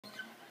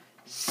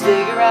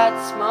Cigarette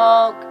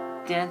smoke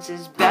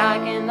dances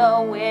back in the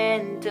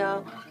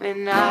window,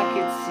 and I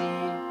could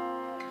see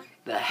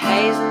the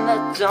haze in the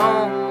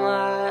dome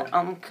light.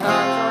 I'm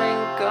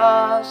conjuring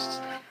ghosts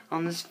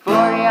on this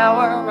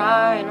 40-hour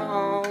ride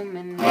home,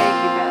 and they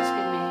keep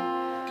asking me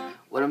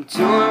what I'm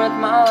doing with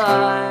my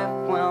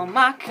life. Well,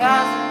 my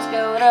cousins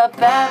go to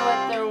bed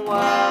with their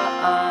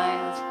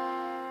wives.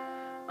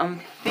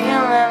 I'm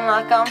feeling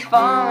like I'm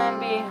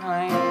falling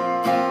behind.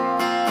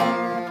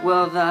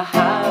 Well, the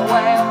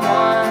highway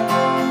one,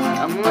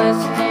 I'm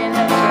listening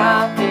to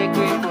traffic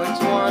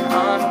reports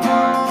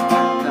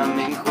one-on-one,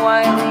 coming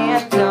quietly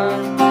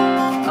undone.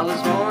 I was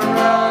born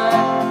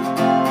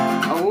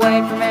run away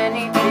from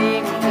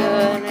anything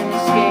good, and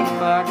escape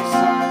far to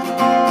sun.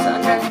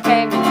 Sun-drenched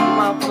pavement in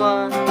my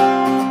blood.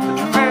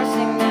 The first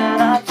thing that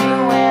I do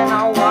when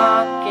I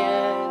walk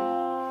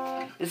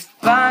in is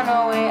find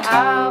a way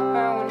out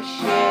for when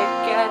shit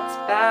gets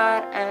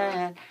bad,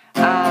 and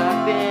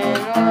I've been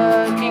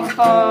looking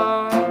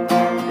for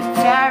the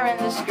tear in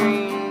the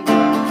screen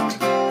door.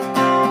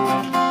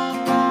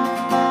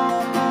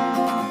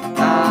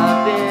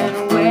 I've been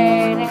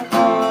waiting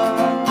for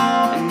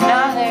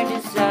another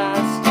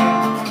disaster.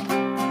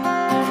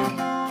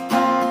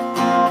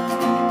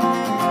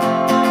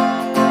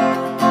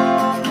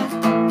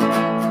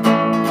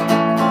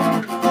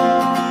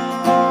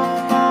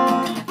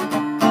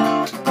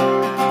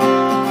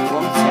 Well,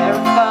 I'm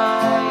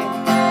terrified,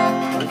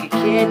 like a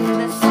kid in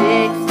the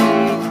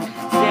 60s,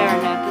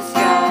 staring at the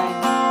sky,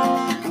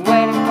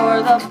 waiting for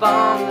the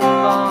bomb to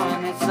fall,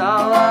 and it's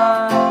all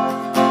on.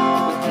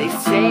 What they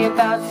say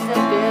about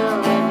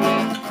stability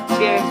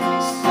scares me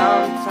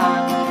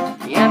sometimes.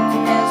 The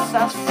emptiness I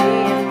see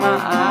in my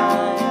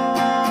eyes,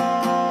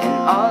 and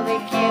all the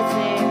kid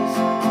things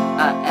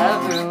I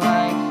ever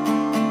liked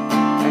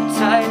are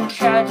tied to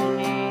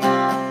tragedy.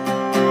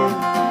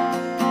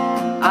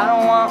 I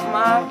don't want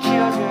my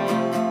children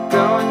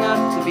growing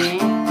up to be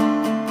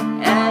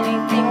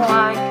anything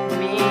like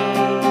me.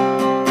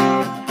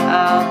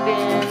 I've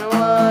been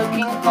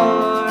looking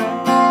for a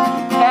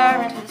tear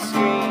in the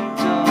screen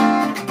door.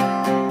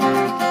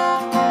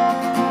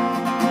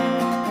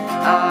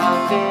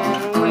 I've been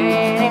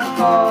waiting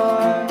for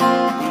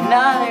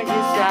another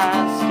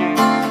disaster.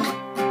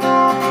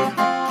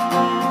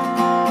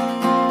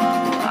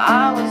 I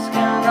was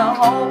kinda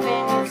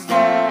hoping you'd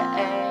stay.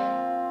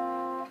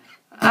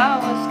 I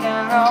was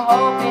kinda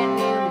hoping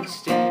you'd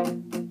stay.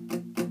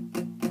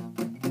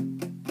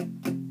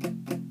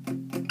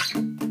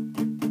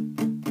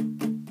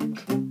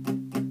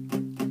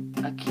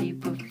 I keep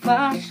a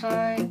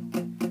flashlight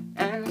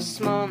and a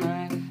small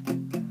knife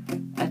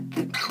at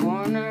the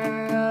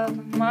corner of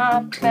my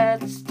bed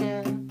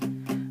still.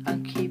 I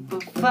keep a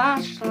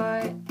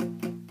flashlight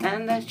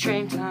and the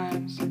train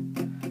times,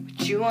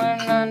 but you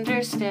wouldn't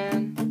understand.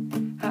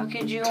 How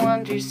could you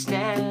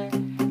understand?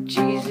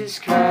 Jesus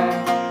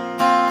Christ,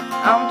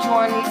 I'm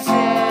 26.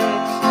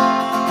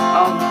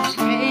 All these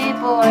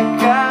people I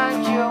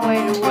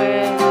graduated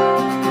with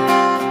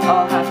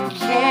all have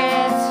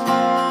kids,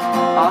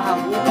 all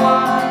have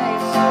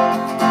wives,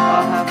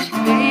 all have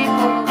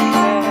people who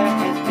care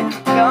if they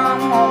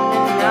come home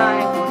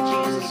tonight. Well,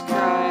 Jesus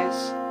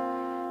Christ,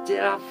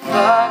 did I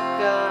fuck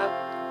up?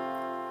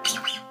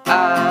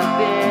 I've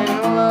been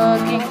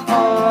looking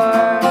for